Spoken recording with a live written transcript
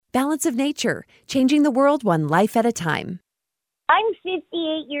Balance of Nature, changing the world one life at a time. I'm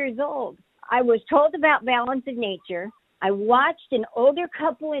 58 years old. I was told about Balance of Nature. I watched an older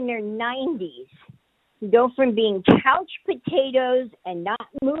couple in their 90s go from being couch potatoes and not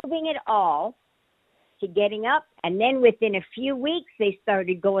moving at all to getting up. And then within a few weeks, they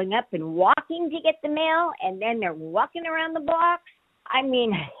started going up and walking to get the mail. And then they're walking around the blocks. I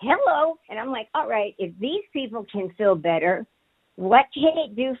mean, hello. And I'm like, all right, if these people can feel better, what can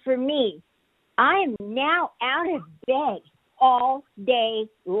it do for me? I'm now out of bed all day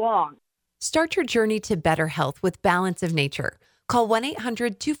long. Start your journey to better health with Balance of Nature. Call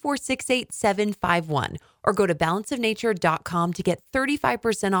 1-800-246-8751 or go to balanceofnature.com to get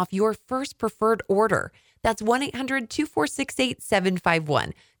 35% off your first preferred order. That's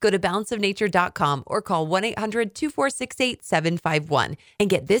 1-800-246-8751. Go to balanceofnature.com or call 1-800-246-8751 and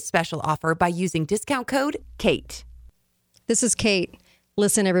get this special offer by using discount code KATE. This is Kate.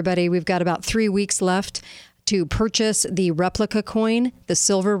 Listen, everybody, we've got about 3 weeks left to purchase the replica coin, the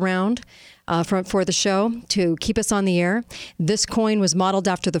silver round, for the show to keep us on the air. This coin was modeled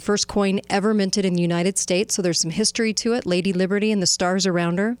after the first coin ever minted in the United States, so there's some history to it. Lady Liberty and the stars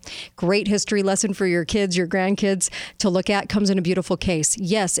around her. Great history lesson for your kids, your grandkids to look at. Comes in a beautiful case.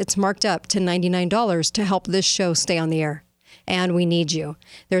 Yes, it's marked up to $99 to help this show stay on the air. And we need you.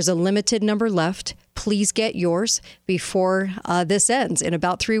 There's a limited number left. Please get yours before this ends in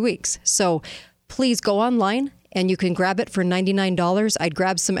about 3 weeks. So please go online and you can grab it for $99. I'd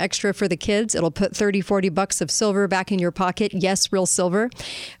grab some extra for the kids. It'll put $30-$40 of silver back in your pocket. Yes, real silver.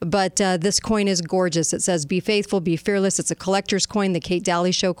 But this coin is gorgeous. It says, be faithful, be fearless. It's a collector's coin, the Kate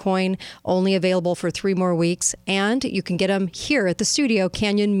Daly Show coin, only available for 3 more weeks. And you can get them here at the studio,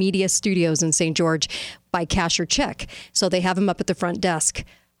 Canyon Media Studios in St. George, by cash or check. So they have them up at the front desk.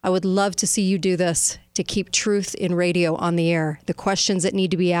 I would love to see you do this to keep truth in radio on the air. The questions that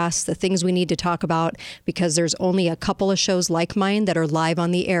need to be asked, the things we need to talk about, because there's only a couple of shows like mine that are live on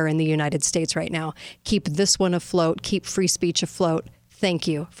the air in the United States right now. Keep this one afloat. Keep free speech afloat. Thank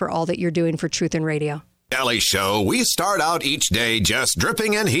you for all that you're doing for truth in radio. Daly Show, we start out each day just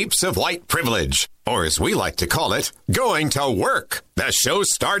dripping in heaps of white privilege. Or as we like to call it, going to work. The show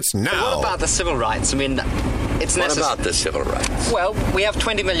starts now. What about the civil rights? I mean, it's necessary. What about the civil rights? Well, we have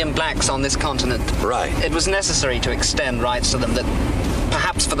 20 million blacks on this continent. Right. It was necessary to extend rights to them that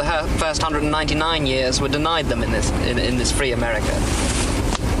perhaps for the first 199 years were denied them in this free America.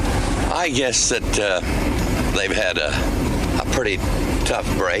 I guess that they've had a pretty tough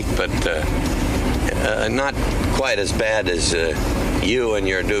break, but not quite as bad as you and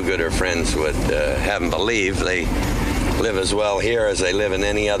your do-gooder friends would have them believe. They live as well here as they live in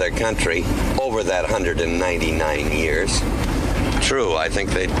any other country over that 199 years. True, I think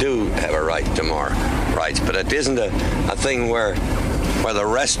they do have a right to more rights, but it isn't a thing where the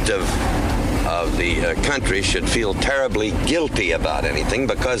rest of the country should feel terribly guilty about anything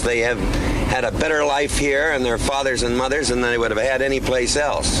because they have had a better life here and their fathers and mothers than they would have had any place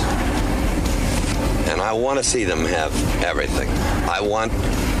else. And I want to see them have everything. I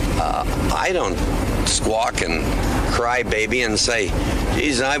don't squawk and cry baby and say,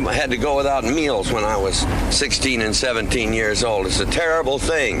 geez, I had to go without meals when I was 16 and 17 years old. It's a terrible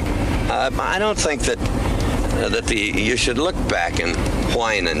thing. I don't think that you should look back and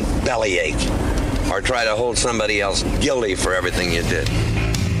whine and bellyache or try to hold somebody else guilty for everything you did.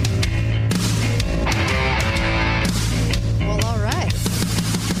 Well, all right.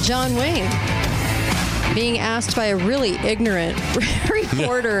 John Wayne being asked by a really ignorant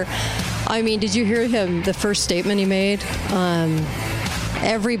reporter. I mean, did you hear him, the first statement he made?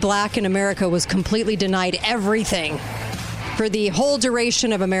 Every black in America was completely denied everything for the whole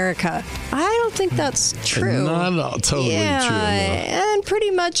duration of America. I don't think that's true. Not totally true. Yeah, and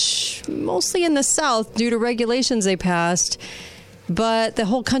pretty much mostly in the South due to regulations they passed. But the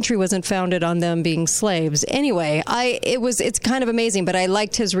whole country wasn't founded on them being slaves. Anyway, it's kind of amazing, but I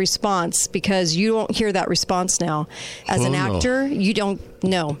liked his response because you don't hear that response now. As an actor, you don't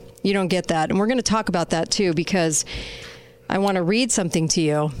get that. And we're going to talk about that too, because I want to read something to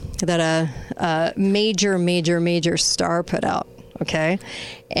you that a major star put out. Okay.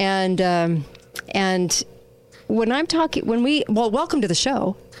 And when I'm talking, welcome to the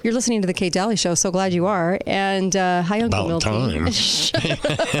show. You're listening to the Kate Daly Show. So glad you are. And hi, Uncle Milton. About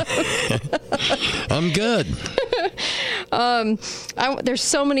time. I'm good. There's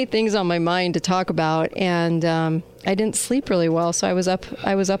so many things on my mind to talk about, and I didn't sleep really well, so I was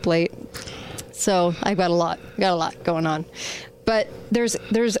up late. So I've got a lot going on. But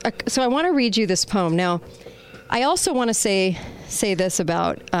so I want to read you this poem. Now, I also want to say say this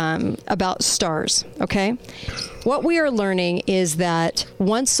about stars, okay? What we are learning is that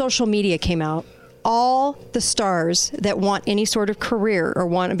once social media came out, all the stars that want any sort of career or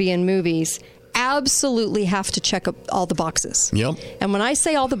want to be in movies absolutely have to check up all the boxes. Yep. And when I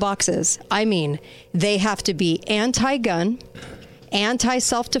say all the boxes, I mean they have to be anti-gun,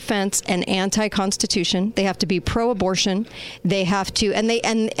 anti-self-defense, and anti-constitution. They have to be pro-abortion. They have to, and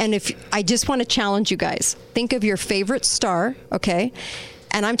if I just want to challenge you guys, think of your favorite star, okay?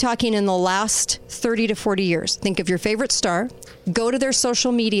 And I'm talking in the last 30 to 40 years. Think of your favorite star, go to their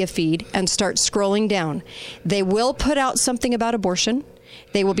social media feed and start scrolling down. They will put out something about abortion.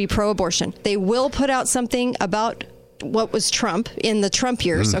 They will be pro-abortion. They will put out something about what was Trump in the Trump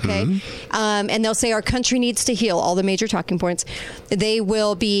years, okay? And they'll say our country needs to heal, all the major talking points. They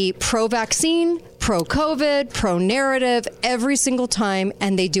will be pro-vaccine, pro-COVID, pro-narrative every single time,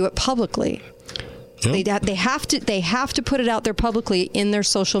 and they do it publicly. Yep. They have to put it out there publicly in their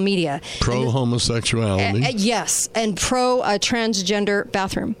social media. Pro-homosexuality. Yes, and pro-transgender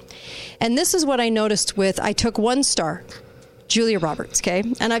bathroom. And this is what I noticed I took one star, Julia Roberts, okay?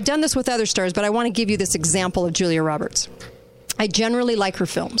 And I've done this with other stars, but I want to give you this example of Julia Roberts. I generally like her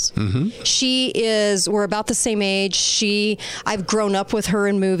films. We're about the same age. I've grown up with her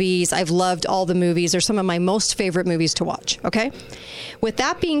in movies. I've loved all the movies. They're some of my most favorite movies to watch, okay? With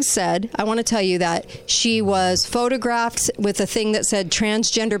that being said, I want to tell you that she was photographed with a thing that said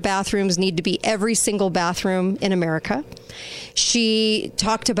transgender bathrooms need to be every single bathroom in America. She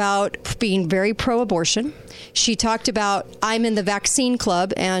talked about being very pro-abortion. She talked about, I'm in the vaccine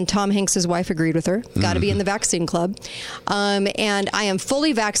club, and Tom Hanks' wife agreed with her. Got to be in the vaccine club. And I am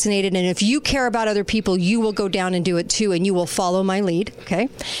fully vaccinated, and if you care about other people, you will go down and do it too, and you will follow my lead, okay?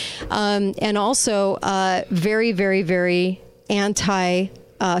 And also, very, very, very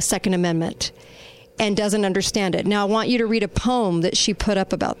anti-Second Amendment, and doesn't understand it. Now, I want you to read a poem that she put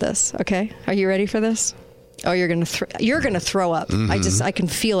up about this, okay? Are you ready for this? Oh, you're gonna throw up. I can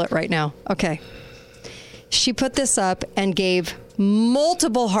feel it right now. Okay. She put this up and gave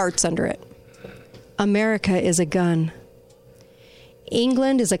multiple hearts under it. America is a gun.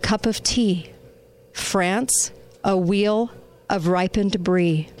 England is a cup of tea. France, a wheel of ripened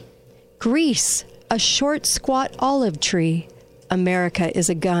brie. Greece, a short, squat olive tree. America is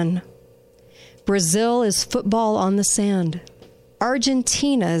a gun. Brazil is football on the sand.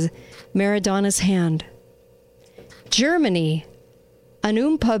 Argentina, Maradona's hand. Germany, an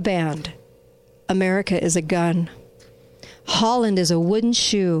Oompa band. America is a gun. Holland is a wooden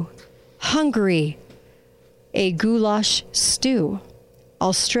shoe. Hungary, a goulash stew.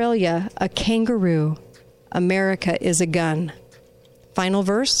 Australia, a kangaroo. America is a gun. Final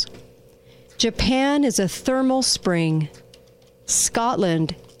verse. Japan is a thermal spring.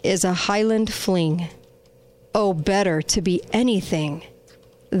 Scotland is a Highland fling. Oh, better to be anything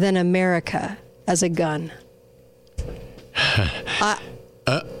than America as a gun.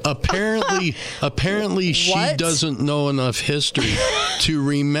 Apparently she doesn't know enough history to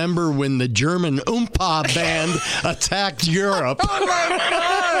remember when the German Oompa band attacked Europe. Oh my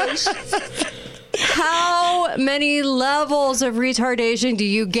gosh! How many levels of retardation do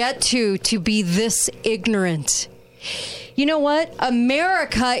you get to be this ignorant? You know what?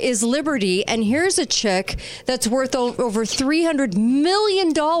 America is liberty, and here's a chick that's worth over $300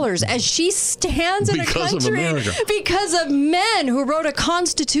 million as she stands in a country because of men who wrote a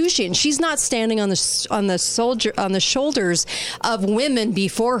constitution. She's not standing on the shoulders of women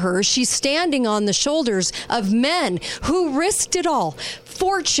before her. She's standing on the shoulders of men who risked it all.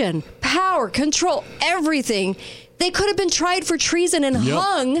 Fortune, power, control, everything. They could have been tried for treason and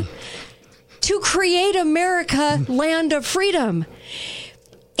hung to create America, land of freedom.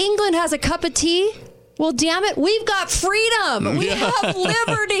 England has a cup of tea. Well, damn it, we've got freedom. We have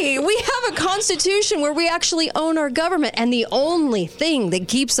liberty. We have a constitution where we actually own our government. And the only thing that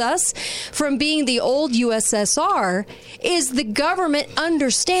keeps us from being the old USSR is the government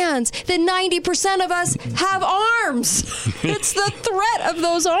understands that 90% of us have arms. It's the threat of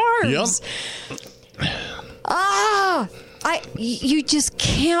those arms. You just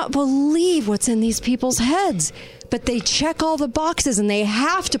can't believe what's in these people's heads. But they check all the boxes, and they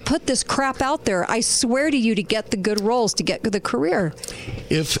have to put this crap out there, I swear to you, to get the good roles, to get the career.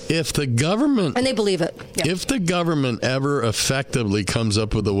 If the government... And they believe it. Yeah. If the government ever effectively comes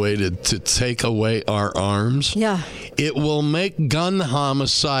up with a way to take away our arms, it will make gun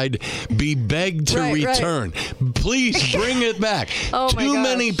homicide be begged to return. Right. Please bring it back. Too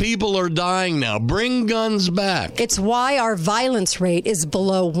many people are dying now. Bring guns back. It's why our violence rate is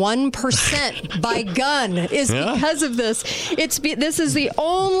below 1% by gun. because of this. This is the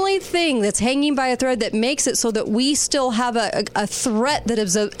only thing that's hanging by a thread that makes it so that we still have a threat that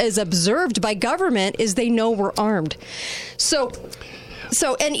is observed by government is they know we're armed. So,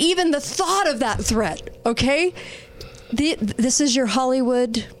 and even the thought of that threat, okay? This is your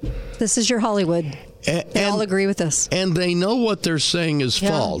Hollywood. This is your Hollywood. They all agree with this. And they know what they're saying is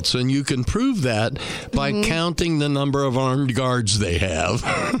false. And you can prove that by counting the number of armed guards they have.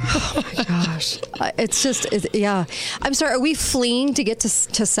 Oh, my gosh. It's just, yeah. I'm sorry, are we fleeing to get to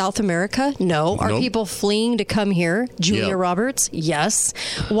South America? No. Are people fleeing to come here? Julia Roberts? Yes.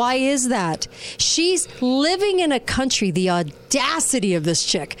 Why is that? She's living in a country, the audacity of this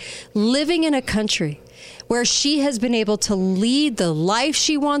chick, living in a country where she has been able to lead the life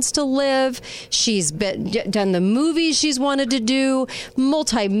she wants to live. She's done the movies she's wanted to do,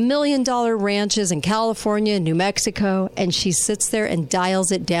 multi-million-dollar ranches in California and New Mexico, and she sits there and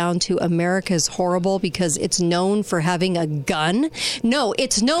dials it down to America's horrible because it's known for having a gun. No,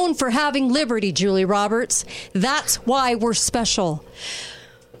 it's known for having liberty, Julie Roberts. That's why we're special.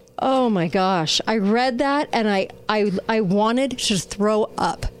 Oh my gosh. I read that and I wanted to throw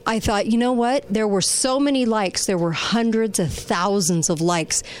up. I thought, you know what? There were so many likes. There were hundreds of thousands of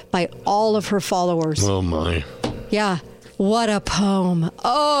likes by all of her followers. Oh my. Yeah. What a poem.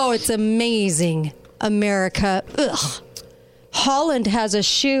 Oh, it's amazing. America. Ugh. Holland has a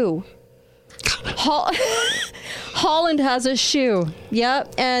shoe. Holland has a shoe.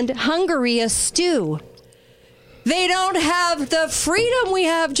 Yep. And Hungary a stew. They don't have the freedom we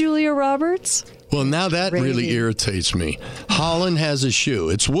have, Julia Roberts. Well, now that really irritates me. Holland has a shoe.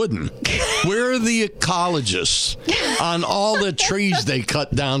 It's wooden. Where are the ecologists on all the trees they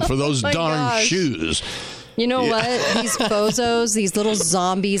cut down for those darn shoes? You know what? These bozos, these little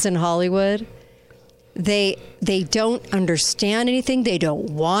zombies in Hollywood, they don't understand anything. They don't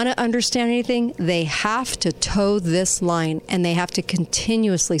want to understand anything. They have to toe this line, and they have to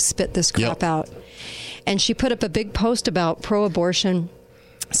continuously spit this crap out. And she put up a big post about pro-abortion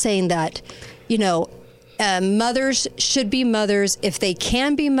saying that, you know, mothers should be mothers if they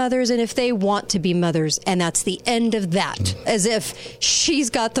can be mothers and if they want to be mothers. And that's the end of that. As if she's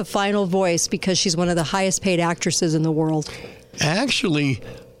got the final voice because she's one of the highest paid actresses in the world. Actually,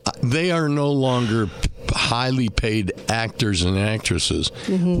 they are no longer highly paid actors and actresses.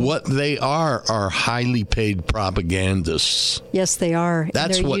 Mm-hmm. What they are highly paid propagandists. Yes, they are.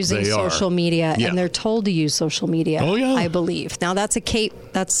 That's and they're what using they social media, and they're told to use social media. Oh, yeah. I believe. Now that's a Kate.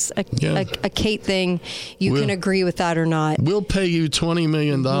 That's a Kate thing. You can agree with that or not. We'll pay you $20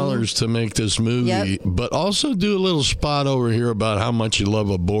 million to make this movie, but also do a little spot over here about how much you love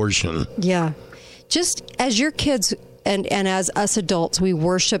abortion. Yeah, just as your kids. And as us adults, we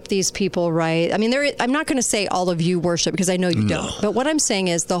worship these people, right? I mean, I'm not going to say all of you worship because I know you don't. But what I'm saying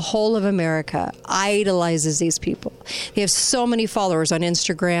is the whole of America idolizes these people. They have so many followers on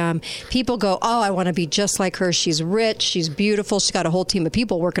Instagram. People go, oh, I want to be just like her. She's rich. She's beautiful. She's got a whole team of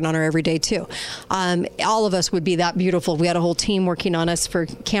people working on her every day, too. All of us would be that beautiful. We had a whole team working on us for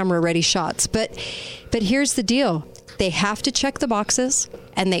camera-ready shots. But here's the deal. They have to check the boxes,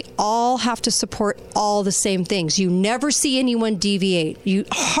 and they all have to support all the same things. You never see anyone deviate. You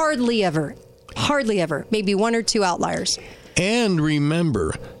hardly ever, maybe one or two outliers. And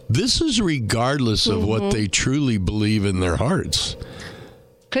remember, this is regardless of what they truly believe in their hearts.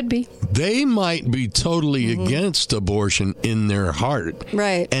 Could be. They might be totally against abortion in their heart.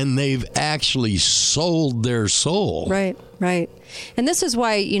 Right. And they've actually sold their soul. Right. And this is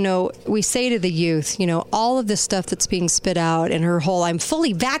why, we say to the youth, all of this stuff that's being spit out and her whole, I'm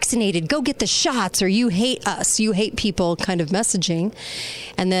fully vaccinated, go get the shots, or you hate us, you hate people kind of messaging.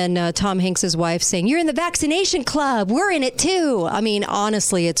 And then Tom Hanks' wife saying, you're in the vaccination club, we're in it too. I mean,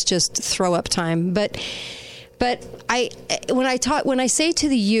 honestly, it's just throw up time. But when I say to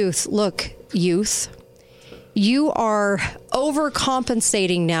the youth, look, youth, you are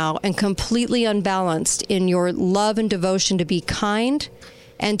overcompensating now and completely unbalanced in your love and devotion to be kind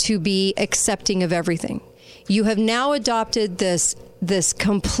and to be accepting of everything. You have now adopted this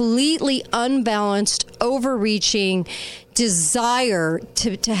completely unbalanced, overreaching desire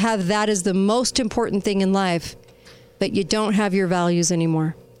to have that as the most important thing in life, but you don't have your values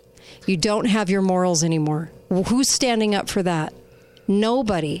anymore. You don't have your morals anymore. Who's standing up for that?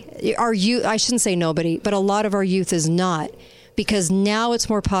 Nobody. Our youth, I shouldn't say nobody, but a lot of our youth is not, because now it's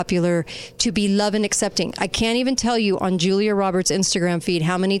more popular to be love and accepting. I can't even tell you on Julia Roberts' Instagram feed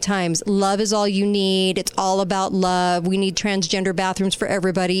how many times love is all you need. It's all about love. We need transgender bathrooms for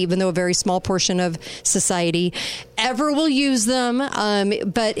everybody, even though a very small portion of society ever will use them.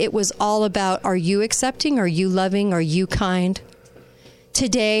 But it was all about, are you accepting? Are you loving? Are you kind?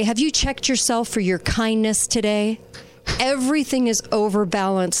 today? Have you checked yourself for your kindness today? Everything is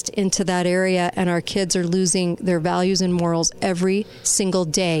overbalanced into that area, and our kids are losing their values and morals every single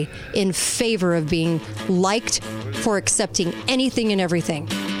day in favor of being liked for accepting anything and everything.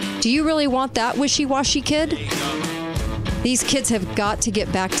 Do you really want that wishy-washy kid? These kids have got to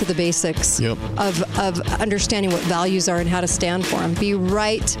get back to the basics of understanding what values are and how to stand for them. Be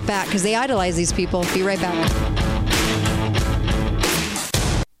right back, because they idolize these people. Be right back.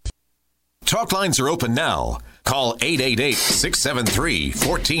 Talk lines are open now. Call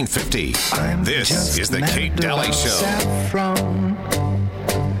 888-673-1450. This is the Kate Daly Show.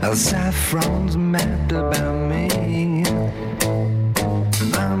 Saffron's mad about me.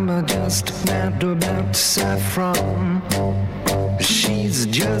 I'm just mad about Saffron. She's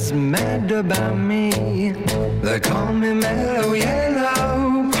just mad about me. They call me Mellow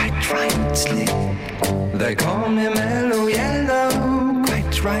Yellow, quite rightly. They call me Mellow Yellow,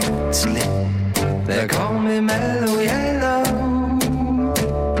 quite rightly. They call me Mellow Yellow.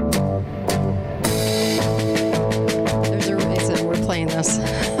 There's a reason we're playing this.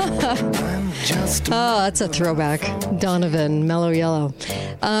 Oh, that's a throwback. Donovan, Mellow Yellow.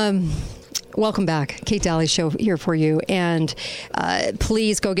 Welcome back. Kate Daly Show here for you. And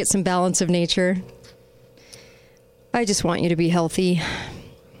please go get some Balance of Nature. I just want you to be healthy.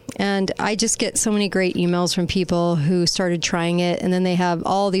 And I just get so many great emails from people who started trying it, and then they have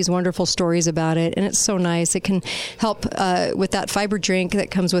all these wonderful stories about it, and it's so nice. It can help with that fiber drink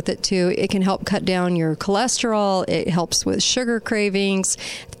that comes with it, too. It can help cut down your cholesterol. It helps with sugar cravings.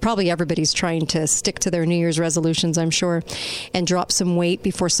 Probably everybody's trying to stick to their New Year's resolutions, I'm sure, and drop some weight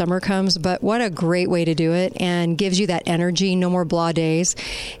before summer comes. But what a great way to do it, and gives you that energy, no more blah days.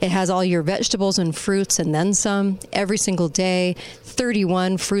 It has all your vegetables and fruits and then some every single day.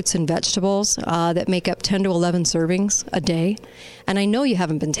 31 fruits and vegetables that make up 10 to 11 servings a day. And I know you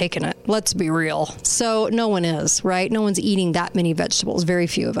haven't been taking it. Let's be real. So no one is, right? No one's eating that many vegetables. Very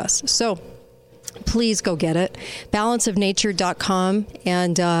few of us. So please go get it. Balanceofnature.com.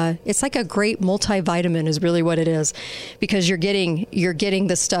 And it's like a great multivitamin is really what it is, because you're getting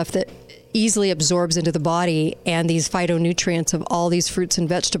the stuff that easily absorbs into the body and these phytonutrients of all these fruits and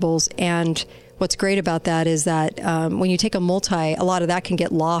vegetables. And what's great about that is that when you take a lot of that can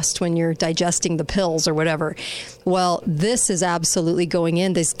get lost when you're digesting the pills or whatever. Well, this is absolutely going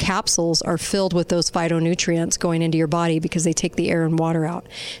in. These capsules are filled with those phytonutrients going into your body because they take the air and water out.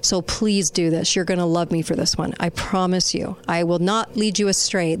 So please do this. You're going to love me for this one. I promise you. I will not lead you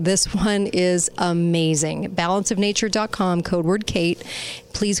astray. This one is amazing. Balanceofnature.com, code word Kate.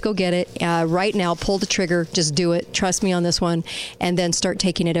 Please go get it right now. Pull the trigger. Just do it. Trust me on this one. And then start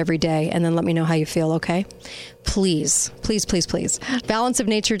taking it every day. And then let me know how you feel, okay? Please, please, please, please.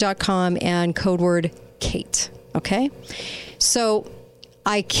 Balanceofnature.com and code word Kate, okay? So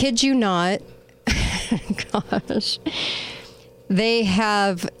I kid you not. Gosh. They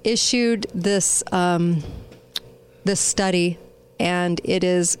have issued this this study, and it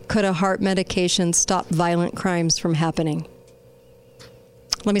is, could a heart medication stop violent crimes from happening?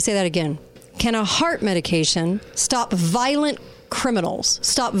 Let me say that again. Can a heart medication stop violent criminals,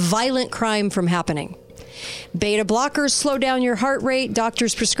 stop violent crime from happening? Beta blockers slow down your heart rate.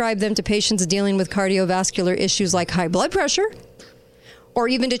 Doctors prescribe them to patients dealing with cardiovascular issues like high blood pressure, or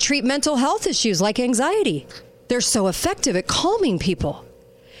even to treat mental health issues like anxiety. They're so effective at calming people.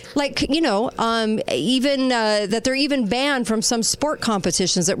 Like, even that they're even banned from some sport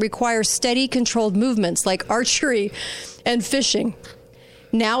competitions that require steady, controlled movements like archery and fishing.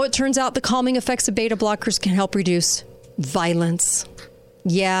 Now it turns out the calming effects of beta blockers can help reduce violence.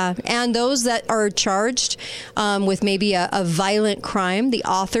 Yeah, and those that are charged with maybe a violent crime, the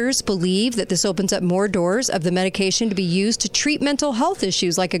authors believe that this opens up more doors of the medication to be used to treat mental health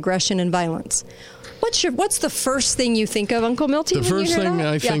issues like aggression and violence. What's the first thing you think of, Uncle Milty? The first thing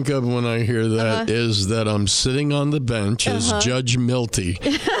I think of when I hear that is that I'm sitting on the bench as Judge Milty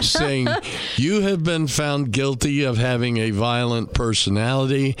saying, you have been found guilty of having a violent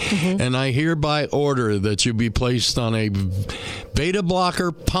personality, and I hereby order that you be placed on a beta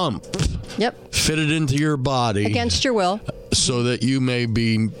blocker pump fitted into your body. Against your will. So that you may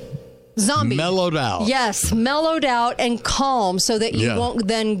be zombie. Mellowed out. Yes, mellowed out and calm so that you won't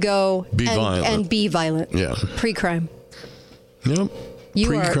then go and be violent. Yeah. Pre-crime. Yep.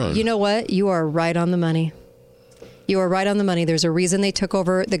 Pre-crime. You know what? You are right on the money. You are right on the money. There's a reason they took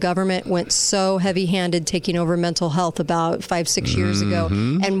over. The government went so heavy-handed taking over mental health about 5-6 years ago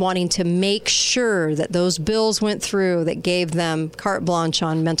and wanting to make sure that those bills went through that gave them carte blanche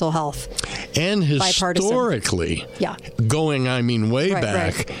on mental health. And historically, going, way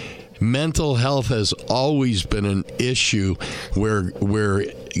back, mental health has always been an issue where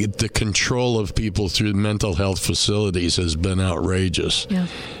the control of people through mental health facilities has been outrageous. Yeah.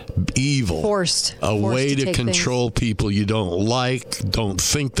 Evil. Forced way to control people you don't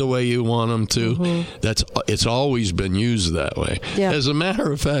think the way you want them to. Mm-hmm. It's always been used that way. Yeah. As a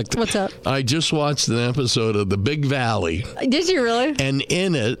matter of fact, what's up? I just watched an episode of The Big Valley. Did you really? And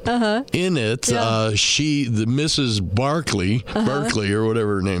in it, the Mrs. Berkeley or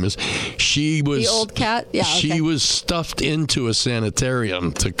whatever her name is, she was the old cat. Yeah, she was stuffed into a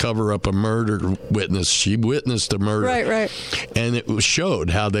sanitarium to cover up a murder witness. She witnessed a murder. Right. And it showed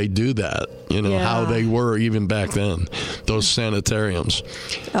how they do that. How they were even back then. Those sanitariums.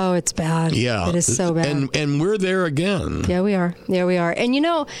 Oh, it's bad. Yeah, it is so bad. And we're there again. Yeah, we are. And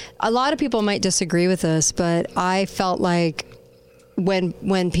a lot of people might disagree with us, but I felt like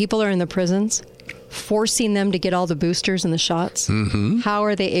when people are in the prisons, forcing them to get all the boosters and the shots. Mm-hmm. How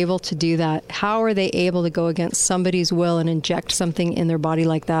are they able to do that? How are they able to go against somebody's will and inject something in their body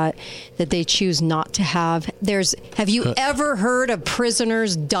like that they choose not to have? Have you ever heard of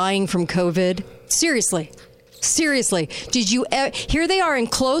prisoners dying from COVID? Seriously, did you? Here they are in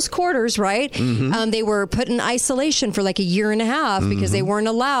close quarters, right? Mm-hmm. They were put in isolation for like a year and a half because they weren't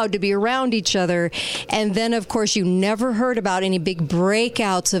allowed to be around each other. And then, of course, you never heard about any big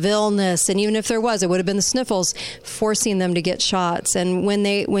breakouts of illness. And even if there was, it would have been the sniffles, forcing them to get shots. And when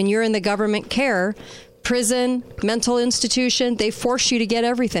you're in the government care, prison, mental institution, they force you to get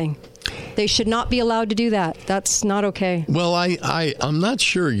everything. They should not be allowed to do that. That's not okay. Well, I'm not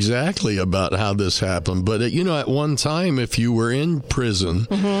sure exactly about how this happened, but at one time, if you were in prison,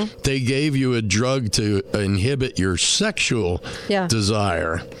 they gave you a drug to inhibit your sexual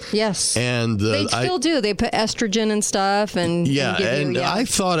desire. Yes. And they still do. They put estrogen and stuff. I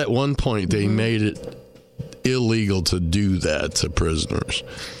thought at one point they made it illegal to do that to prisoners.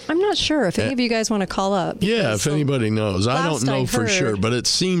 I'm not sure if any of you guys want to call up. Yeah, if anybody knows. I don't know for sure, but it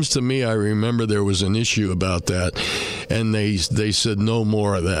seems to me, I remember there was an issue about that, and they said no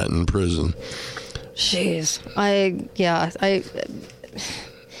more of that in prison. Jeez.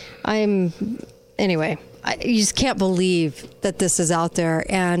 Anyway. You just can't believe that this is out there.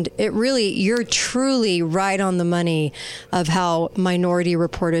 And you're truly right on the money of how Minority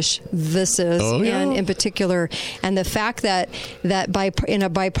Report-ish this is. Oh, yeah. And in particular, and the fact that in a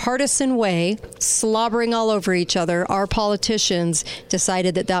bipartisan way, slobbering all over each other, our politicians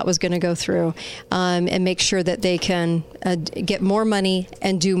decided that was going to go through and make sure that they can get more money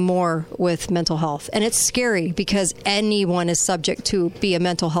and do more with mental health. And it's scary because anyone is subject to be a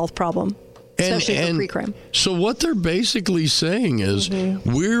mental health problem. Especially for pre-crime. So what they're basically saying is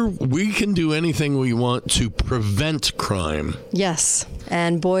we can do anything we want to prevent crime. Yes.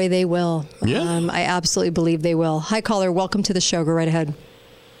 And boy, they will. Yeah. I absolutely believe they will. Hi, caller. Welcome to the show. Go right ahead.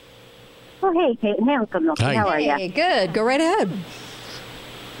 Oh, hey, Kate. Hey, Uncle Milty. Hi. How are you? Hey, good. Go right ahead.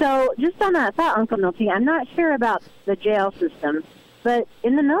 So just on that thought, Uncle Milty, I'm not sure about the jail system, but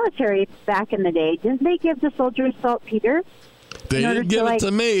in the military back in the day, didn't they give the soldiers saltpeter? They didn't give it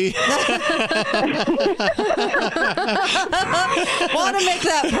to me. Want to make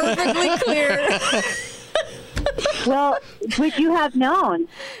that perfectly clear. Well, would you have known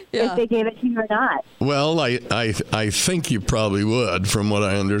if they gave it to you or not? Well, I think you probably would, from what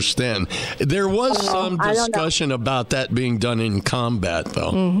I understand. There was some discussion about that being done in combat,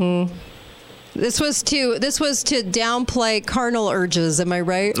 though. Mm-hmm. This was to downplay carnal urges. Am I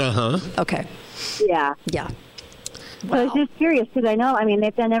right? Okay. Yeah. Wow. So I was just curious because I know,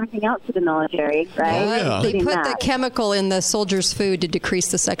 they've done everything else to the military, right? Oh, yeah. They put the chemical in the soldiers' food to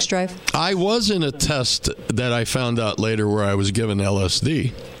decrease the sex drive. I was in a test that I found out later where I was given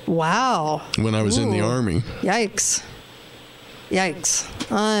LSD. Wow. When I was in the Army. Yikes.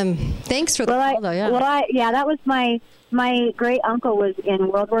 Thanks for the call, though. Yeah. That was my great uncle was in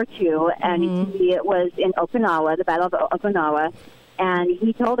World War II, and he was in Okinawa, the Battle of Okinawa, and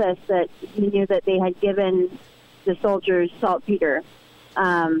he told us that he knew that they had given the soldiers saltpeter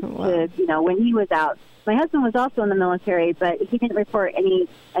to, when he was out. My husband was also in the military, but he didn't report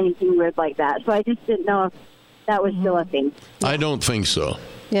anything weird like that. So I just didn't know if that was still a thing. I don't think so.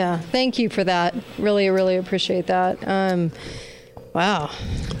 Yeah. Thank you for that. Really, really appreciate that. Wow.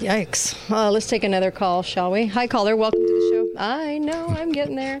 Yikes. Let's take another call, shall we? Hi, caller. Welcome to the show. I know. I'm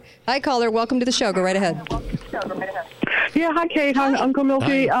getting there. Hi, caller. Welcome to the show. Go right ahead. Yeah, hi, Kate. Hi, Uncle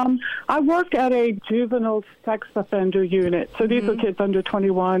Milty. I worked at a juvenile sex offender unit. So these are kids under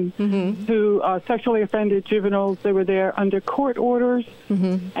 21 who sexually offended juveniles. They were there under court orders.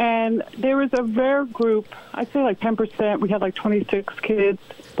 And there was a rare group, I'd say like 10%. We had like 26 kids,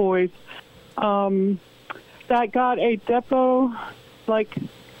 boys, that got a depot, like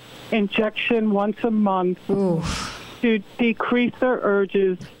injection once a month to decrease their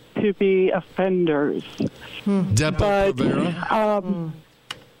urges to be offenders. Depo-Provera?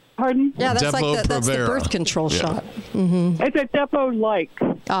 Pardon? Yeah, that's that's the birth control shot. Mm-hmm. It's a Depo-like.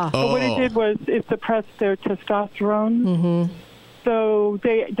 But what it did was it suppressed their testosterone. Mm-hmm. So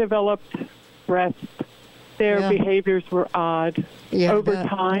they developed breasts. Their behaviors were odd over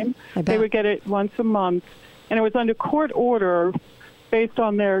time. They would get it once a month. And it was under court order based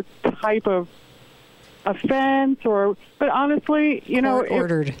on their type of offense but honestly,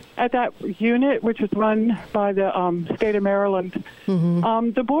 ordered at that unit, which is run by the state of Maryland,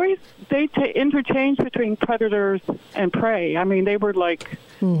 the boys, they interchange between predators and prey. I mean, they were like,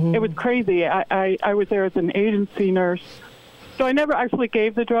 it was crazy. I was there as an agency nurse, so I never actually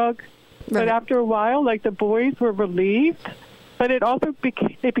gave the drug, but after a while, like, the boys were relieved, but it also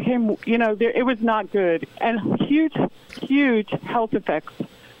became, it was not good, and huge health effects.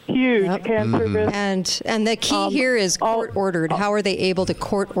 Huge cancer risk. And the key here is court ordered. How are they able to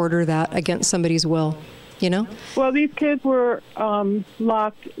court order that against somebody's will? Well, these kids were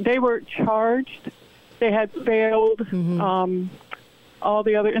locked. They were charged. They had failed all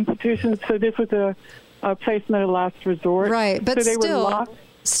the other institutions. So this was a placement of last resort. Right, but so they were locked.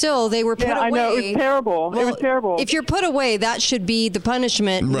 Still, they were put away. I know, it was terrible. Well, it was terrible. If you're put away, that should be the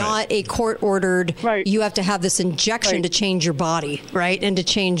punishment, not a court-ordered, you have to have this injection to change your body, right? And to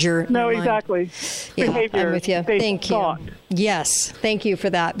change your mind. Exactly. Yeah, Behavior. I'm with you. Thank you. Yes, thank you for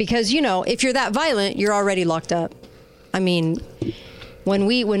that. Because, if you're that violent, you're already locked up. I mean, when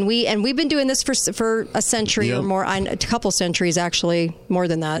we and we've been doing this for a century or more, a couple centuries actually, more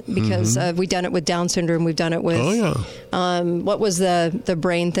than that, because we've done it with Down syndrome, we've done it with what was the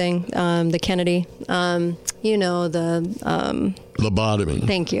brain thing, the Kennedy, the lobotomy.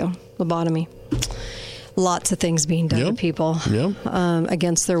 Thank you, lobotomy. Lots of things being done to people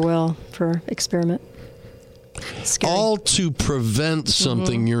against their will for experiment. Scary. All to prevent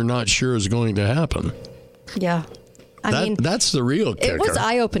something you're not sure is going to happen. Yeah. I mean, that's the real kicker. It was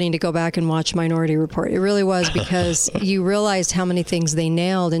eye-opening to go back and watch Minority Report. It really was, because you realized how many things they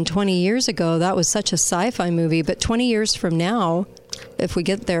nailed. And 20 years ago, that was such a sci-fi movie. But 20 years from now, if we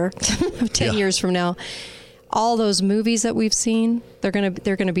get there, 10 years from now, all those movies that we've seen, they're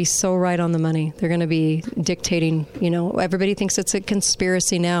gonna be so right on the money. They're gonna be dictating. Everybody thinks it's a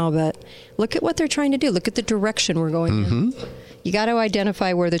conspiracy now, but look at what they're trying to do. Look at the direction we're going in. You got to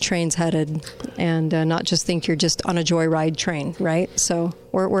identify where the train's headed, and not just think you're just on a joyride train, right? So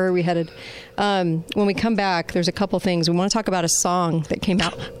where are we headed? When we come back, there's a couple things. We want to talk about a song that came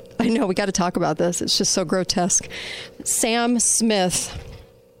out. I know, we got to talk about this. It's just so grotesque. Sam Smith,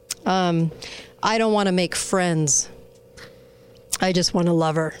 I don't want to make friends. I just want to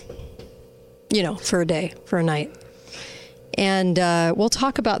love her, for a day, for a night. And we'll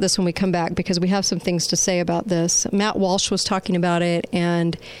talk about this when we come back, because we have some things to say about this. Matt Walsh was talking about it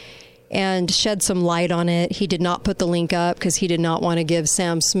and shed some light on it. He did not put the link up because he did not want to give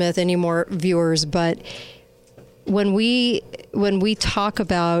Sam Smith any more viewers. But when we talk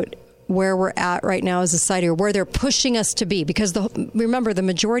about where we're at right now as a society, or where they're pushing us to be, because remember, the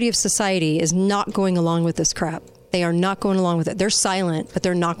majority of society is not going along with this crap. They are not going along with it. They're silent, but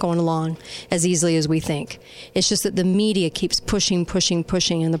they're not going along as easily as we think. It's just that the media keeps pushing.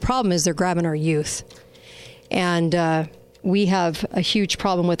 And the problem is they're grabbing our youth. And we have a huge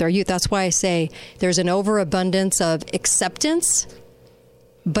problem with our youth. That's why I say there's an overabundance of acceptance,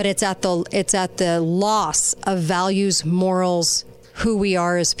 but it's at the loss of values, morals, who we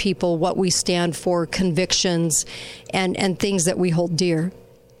are as people, what we stand for, convictions, and things that we hold dear.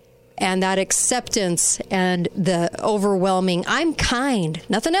 And that acceptance and the overwhelming, I'm kind,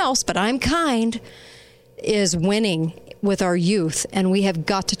 nothing else, but I'm kind, is winning with our youth. And we have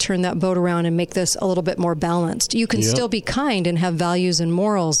got to turn that boat around and make this a little bit more balanced. You can still be kind and have values and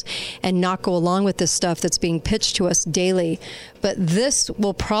morals and not go along with this stuff that's being pitched to us daily. But this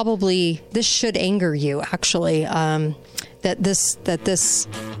should anger you, actually,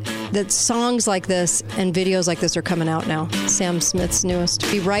 that songs like this and videos like this are coming out now. Sam Smith's newest.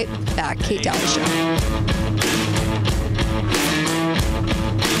 Be right back. Kate Daly Show.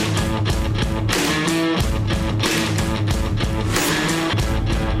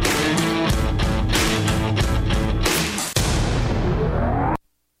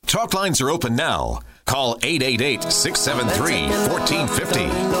 Talk lines are open now. Call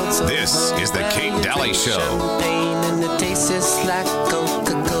 888-673-1450. This is the Kate Daly Show. And it tastes like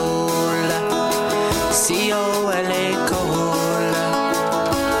Coca-Cola. C-O-L-A-Cola.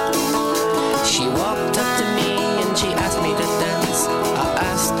 She walked up to me and she asked me to dance. I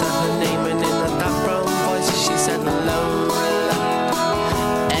asked her name, and in a dark brown voice she said hello.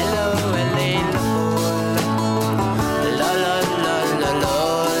 Hello.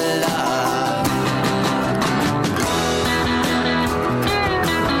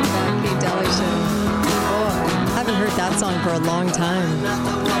 for a long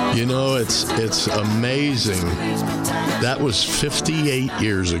time. You know, it's amazing. That was 58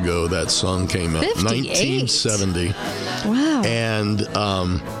 years ago that song came out. 58? 1970. Wow. And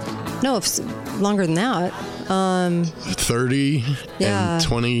no, it's longer than that. 30 yeah. and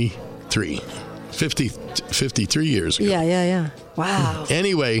 23. 53 years ago. Yeah. Wow.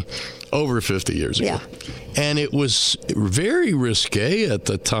 Anyway, over 50 years ago. Yeah. And it was very risque at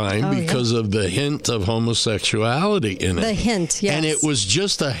the time because of the hint of homosexuality in it. The hint, yes. And it was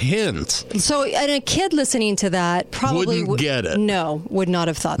just a hint. So, and a kid listening to that probably wouldn't get it. No, would not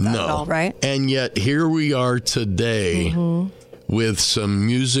have thought that at all, right? And yet here we are today with some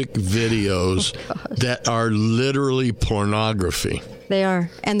music videos that are literally pornography. They are.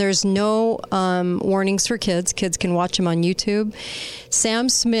 And there's no warnings for kids. Kids can watch them on YouTube. Sam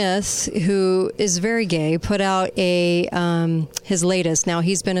Smith, who is very gay, put out his latest. Now,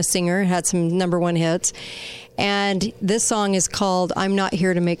 he's been a singer, had some #1 hits. And this song is called I'm Not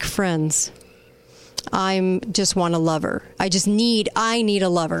Here to Make Friends. I just want a lover. I need a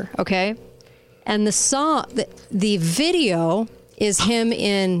lover, okay? And the song, the video is him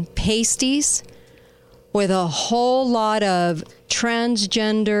in pasties with a whole lot of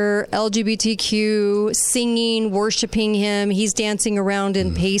transgender, LGBTQ, singing, worshiping him. He's dancing around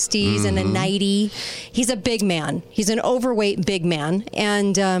in pasties and a nightie. He's a big man. He's an overweight big man.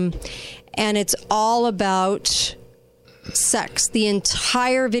 And it's all about sex. The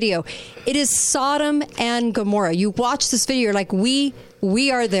entire video. It is Sodom and Gomorrah. You watch this video, you're like, we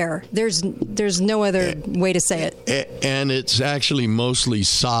are there. There's no other way to say it. And it's actually mostly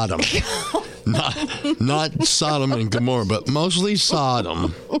Sodom. Not Sodom and Gomorrah, but mostly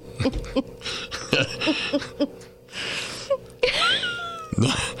Sodom.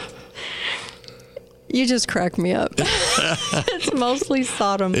 You just crack me up. It's mostly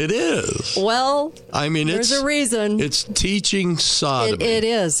Sodom. It is. Well, I mean, there's a reason. It's teaching Sodom. It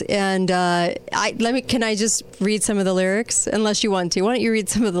is. And can I just read some of the lyrics? Unless you want to. Why don't you read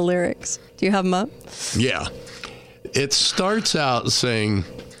some of the lyrics? Do you have them up? Yeah. It starts out saying,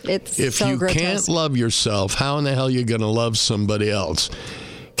 if so you grotesque. can't love yourself, how in the hell are you going to love somebody else?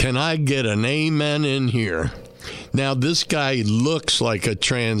 Can I get an amen in here? Now, this guy looks like a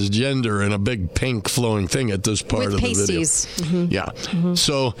transgender in a big pink flowing thing at this part with of pasties. the video. Yeah.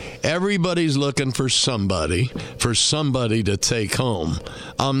 So everybody's looking for somebody to take home.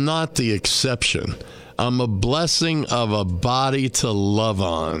 I'm not the exception. I'm a blessing of a body to love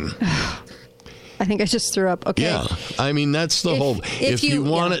on. I think I just threw up. Okay. Yeah. I mean, that's the whole. If you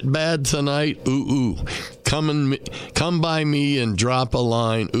want it bad tonight, come by me and drop a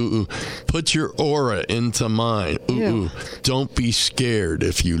line. Put your aura into mine. Don't be scared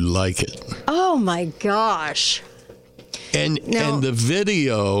if you like it. Oh my gosh. And the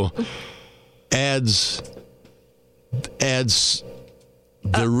video adds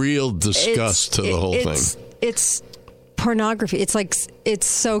the real disgust to the whole thing. It's pornography. It's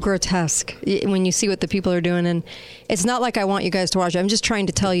so grotesque when you see what the people are doing, and it's not like I want you guys to watch it. I'm just trying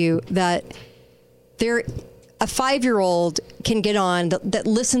to tell you that a 5-year-old can get on that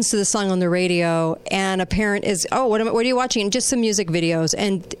listens to the song on the radio, and a parent is, what are you watching? Just some music videos,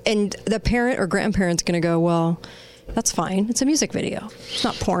 and the parent or grandparent's going to go, well, that's fine. It's a music video. It's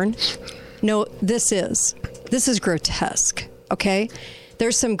not porn. No, this is grotesque. Okay,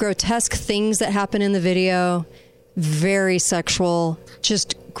 there's some grotesque things that happen in the video. Very sexual,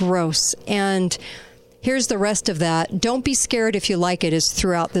 just gross. And here's the rest of that. Don't be scared if you like it is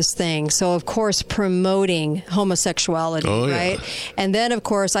throughout this thing. So, of course, promoting homosexuality, right? And then, of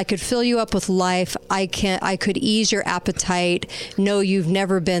course, I could fill you up with life. I could ease your appetite. No, you've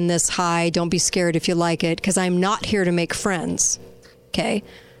never been this high. Don't be scared if you like it, because I'm not here to make friends. Okay?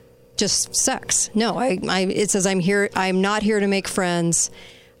 Just sex. No, it says I'm not here to make friends.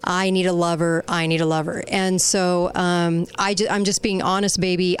 I need a lover. And so I'm just being honest,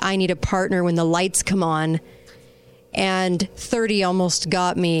 baby. I need a partner when the lights come on. And 30 almost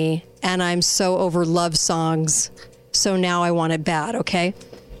got me. And I'm so over love songs. So now I want it bad, okay?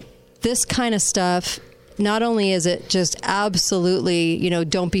 This kind of stuff, not only is it just absolutely,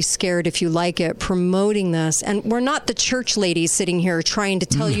 don't be scared if you like it, promoting this. And we're not the church ladies sitting here trying to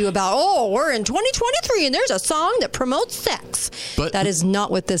tell you about, we're in 2023 and there's a song that promotes sex. But that is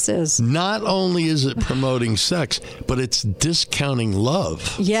not what this is. Not only is it promoting sex, but it's discounting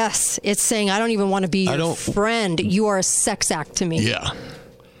love. Yes. It's saying, I don't even want to be your friend. You are a sex act to me. Yeah.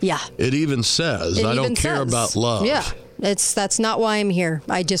 Yeah. It even says, I don't care about love. Yeah. That's not why I'm here.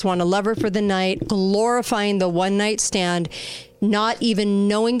 I just want to love her for the night, glorifying the one night stand, not even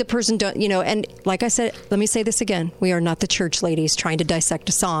knowing the person, and like I said, let me say this again. We are not the church ladies trying to dissect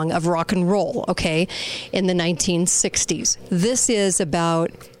a song of rock and roll, okay, in the 1960s. This is about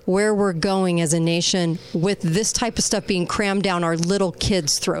where we're going as a nation with this type of stuff being crammed down our little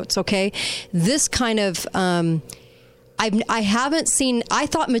kids' throats, okay? This kind of, I haven't seen, I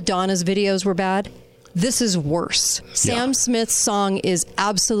thought Madonna's videos were bad. This is worse. Sam Smith's song is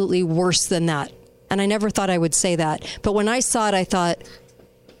absolutely worse than that. And I never thought I would say that. But when I saw it, I thought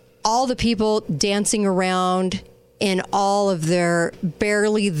all the people dancing around in all of their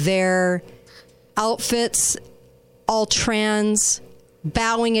barely there outfits, all trans,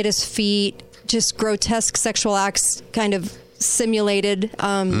 bowing at his feet, just grotesque sexual acts kind of simulated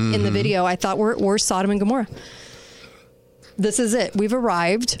in the video. I thought we're Sodom and Gomorrah. This is it. We've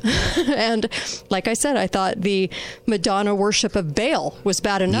arrived. And like I said, I thought the Madonna worship of Baal was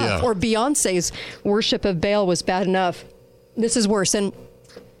bad enough, or Beyonce's worship of Baal was bad enough. This is worse. And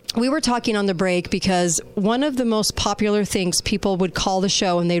we were talking on the break because one of the most popular things people would call the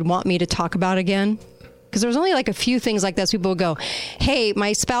show and they'd want me to talk about again, because there was only like a few things like this. People would go, hey,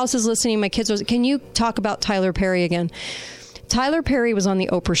 my spouse is listening, my kids are, can you talk about Tyler Perry again? Tyler Perry was on the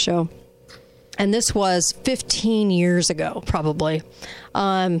Oprah show. And this was 15 years ago, probably,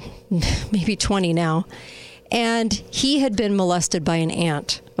 maybe 20 now. And he had been molested by an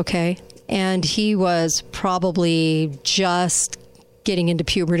aunt, okay? And he was probably just getting into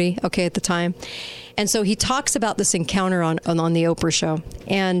puberty, okay, at the time. And so he talks about this encounter on the Oprah show.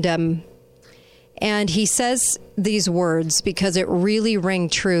 And he says these words because it really rang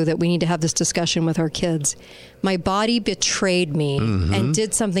true that we need to have this discussion with our kids. My body betrayed me and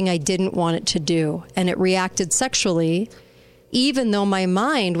did something I didn't want it to do. And it reacted sexually, even though my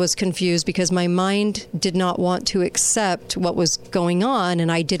mind was confused because my mind did not want to accept what was going on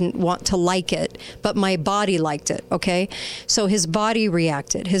and I didn't want to like it, but my body liked it, okay? So his body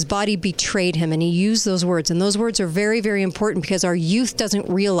reacted. His body betrayed him, and he used those words. And those words are very, very important because our youth doesn't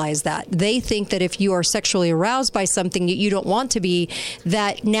realize that. They think that if you are sexually aroused by something that you don't want to be,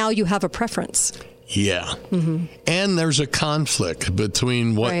 that now you have a preference. Yeah. And there's a conflict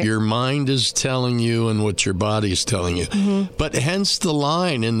between what your mind is telling you and what your body's telling you. But hence the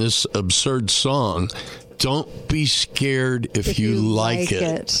line in this absurd song, don't be scared if you like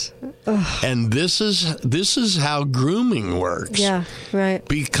it. And this is how grooming works. Yeah, right.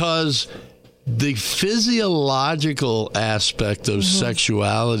 Because the physiological aspect of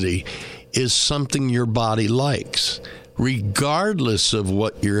sexuality is something your body likes, regardless of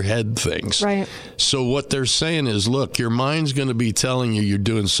what your head thinks. Right. So what they're saying is, look, your mind's going to be telling you you're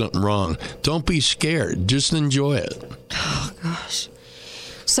doing something wrong. Don't be scared. Just enjoy it. Oh, gosh.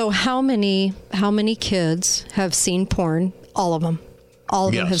 So how many kids have seen porn? All of them. All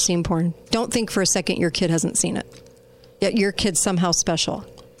of them have seen porn. Don't think for a second your kid hasn't seen it. Yet your kid's somehow special.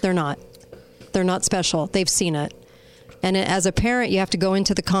 They're not. They're not special. They've seen it. And as a parent, you have to go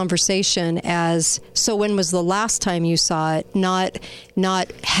into the conversation as, so when was the last time you saw it? Not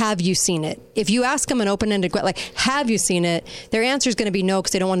have you seen it? If you ask them an open-ended question, like, have you seen it? Their answer is going to be no,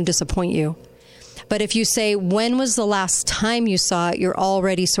 because they don't want to disappoint you. But if you say, when was the last time you saw it? You're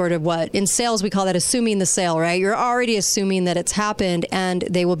already sort of in sales, we call that assuming the sale, right? You're already assuming that it's happened, and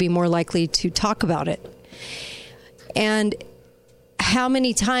they will be more likely to talk about it. And how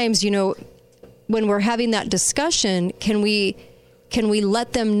many times, when we're having that discussion, can we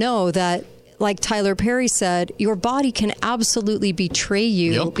let them know that, like Tyler Perry said, your body can absolutely betray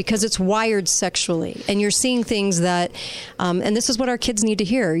you because it's wired sexually. And you're seeing things that, and this is what our kids need to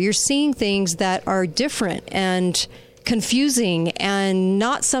hear, you're seeing things that are different and confusing and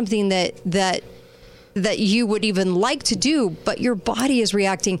not something that you would even like to do, but your body is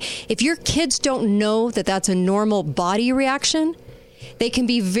reacting. If your kids don't know that that's a normal body reaction, they can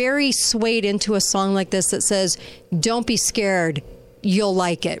be very swayed into a song like this that says, don't be scared, you'll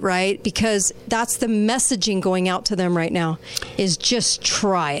like it, right? Because that's the messaging going out to them right now, is just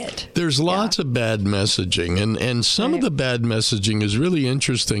try it. There's lots of bad messaging, and some of the bad messaging is really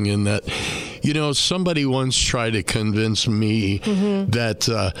interesting in that, somebody once tried to convince me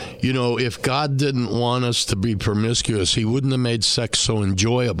that, if God didn't want us to be promiscuous, he wouldn't have made sex so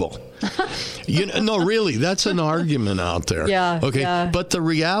enjoyable. No, really, that's an argument out there. Yeah. Okay. Yeah. But the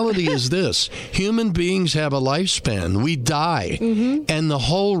reality is this: human beings have a lifespan. We die, and the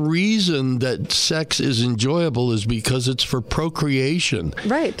whole reason that sex is enjoyable is because it's for procreation,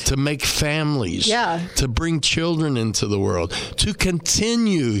 right? To make families, yeah. To bring children into the world, to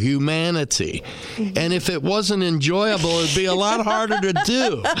continue humanity. And if it wasn't enjoyable, it'd be a lot harder to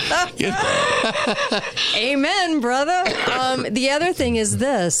do. Amen, brother. The other thing is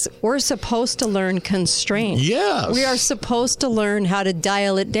this: we're supposed to learn constraint. Yes. We are supposed to learn how to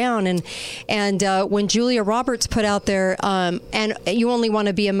dial it down. And when Julia Roberts put out there, and you only want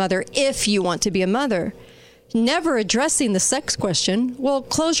to be a mother if you want to be a mother, never addressing the sex question. Well,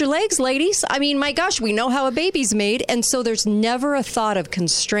 close your legs, ladies. I mean, my gosh, we know how a baby's made. And so there's never a thought of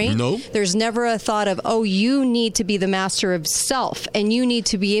constraint. Nope. There's never a thought of, oh, you need to be the master of self, and you need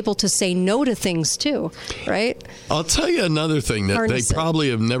to be able to say no to things too, right? I'll tell you another thing that Harness they it. probably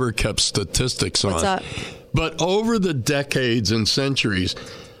have never kept statistics on. What's that? But over the decades and centuries,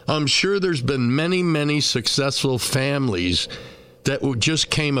 I'm sure there's been many, many successful families that just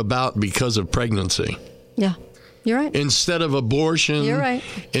came about because of pregnancy. Yeah, you're right. Instead of abortion, You're right.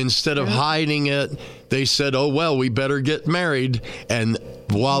 Instead of hiding it, they said, oh, well, we better get married. And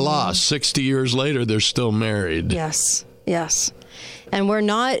voila, 60 years later, they're still married. Yes, yes. And we're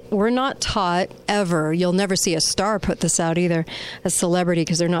not taught ever. You'll never see a star put this out either, a celebrity,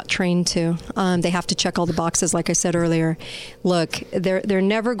 because they're not trained to. They have to check all the boxes, like I said earlier. Look, they're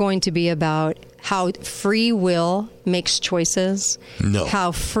never going to be about how free will makes choices. No.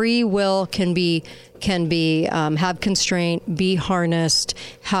 How free will can be have constraint, be harnessed,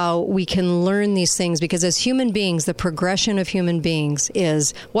 how we can learn these things, because as human beings, the progression of human beings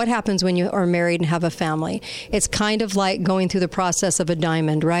is what happens when you are married and have a family. It's kind of like going through the process of a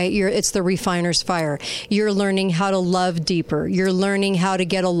diamond, right? It's the refiner's fire. You're learning how to love deeper. You're learning how to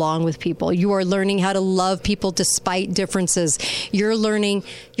get along with people. You are learning how to love people despite differences. You're learning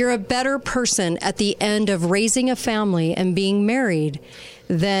you're a better person at the end of raising a family and being married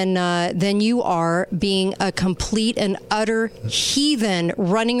than you are being a complete and utter heathen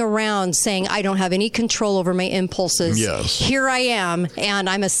running around saying, I don't have any control over my impulses. Yes. Here I am, and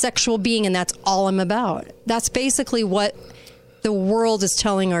I'm a sexual being, and that's all I'm about. That's basically what the world is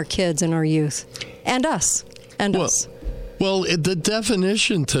telling our kids and our youth, and us, us. Well, the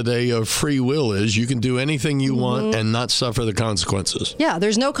definition today of free will is you can do anything you want and not suffer the consequences. Yeah,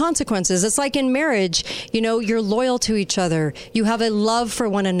 there's no consequences. It's like in marriage, you're loyal to each other. You have a love for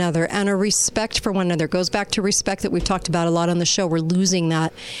one another and a respect for one another. It goes back to respect that we've talked about a lot on the show. We're losing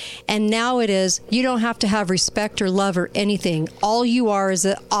that. And now it is, you don't have to have respect or love or anything. All you are is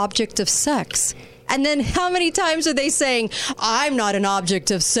an object of sex. And then how many times are they saying, I'm not an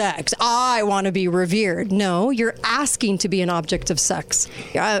object of sex. I want to be revered. No, you're asking to be an object of sex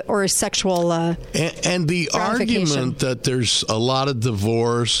or a sexual and the argument that there's a lot of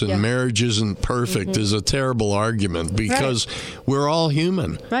divorce and marriage isn't perfect is a terrible argument, because we're all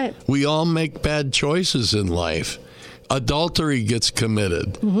human. Right. We all make bad choices in life. Adultery gets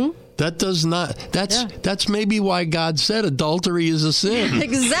committed. That does not. That's maybe why God said adultery is a sin.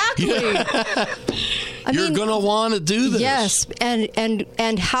 Exactly. You're going to want to do this. Yes,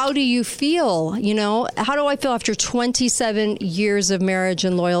 and how do you feel? How do I feel after 27 years of marriage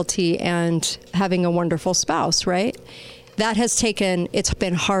and loyalty and having a wonderful spouse? Right. That has it's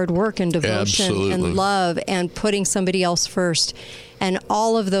been hard work and devotion and love and putting somebody else first. And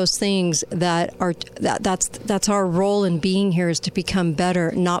all of those things that's our role in being here, is to become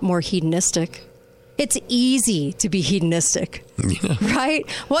better, not more hedonistic. It's easy to be hedonistic, right?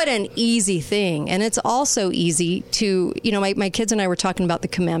 What an easy thing. And it's also easy to, my kids and I were talking about the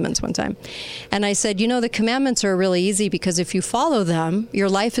commandments one time. And I said, the commandments are really easy because if you follow them, your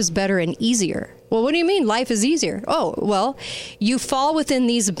life is better and easier. Well, what do you mean life is easier? Oh, well, you fall within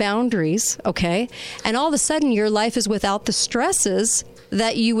these boundaries, okay? And all of a sudden your life is without the stresses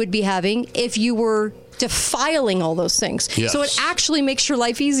that you would be having if you were defiling all those things. Yes. So it actually makes your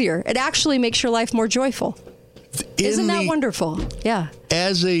life easier. It actually makes your life more joyful. Isn't that wonderful? Yeah.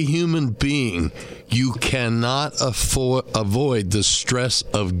 As a human being, you cannot avoid the stress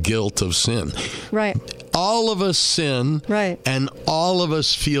of guilt of sin. Right. All of us sin, right, and all of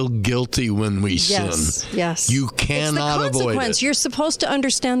us feel guilty when we sin. Yes. You cannot avoid it. You're supposed to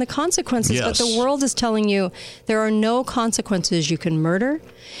understand the consequences, but the world is telling you there are no consequences. You can murder.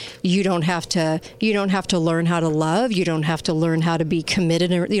 You don't have to learn how to love. You don't have to learn how to be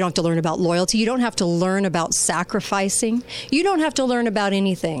committed. You don't have to learn about loyalty. You don't have to learn about sacrificing. You don't have to learn about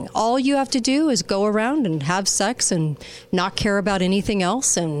anything. All you have to do is go around and have sex and not care about anything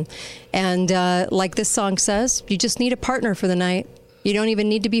else. And like this song says, you just need a partner for the night. You don't even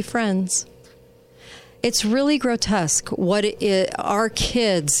need to be friends. It's really grotesque what our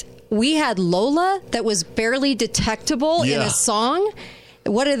kids... We had Lola that was barely detectable in a song.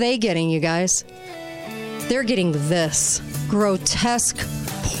 What are they getting, you guys? They're getting this grotesque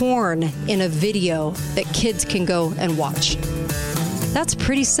porn in a video that kids can go and watch. That's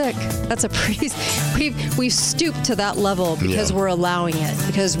pretty sick. That's a pretty... We've stooped to that level because we're allowing it.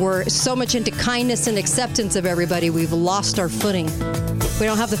 Because we're so much into kindness and acceptance of everybody, we've lost our footing. We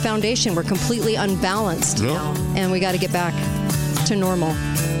don't have the foundation. We're completely unbalanced now. And we got to get back to normal.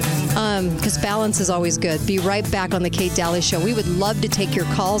 Because balance is always good. Be right back on the Kate Daly Show. We would love to take your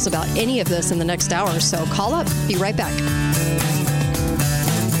calls about any of this in the next hour. So call up. Be right back.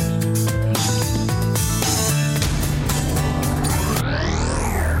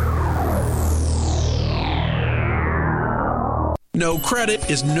 No credit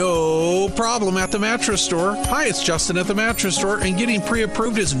is no problem at the Mattress Store. Hi, it's Justin at the Mattress Store, and getting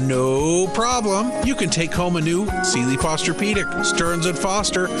pre-approved is no problem. You can take home a new Sealy Posturepedic, Stearns &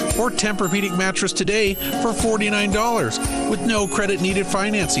 Foster, or Tempur-Pedic mattress today for $49 with no credit needed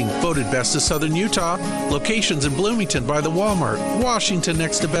financing. Voted best of Southern Utah. Locations in Bloomington by the Walmart, Washington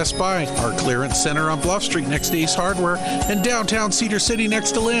next to Best Buy, our clearance center on Bluff Street next to Ace Hardware, and downtown Cedar City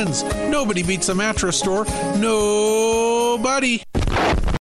next to Lynn's. Nobody beats the Mattress Store. Nobody.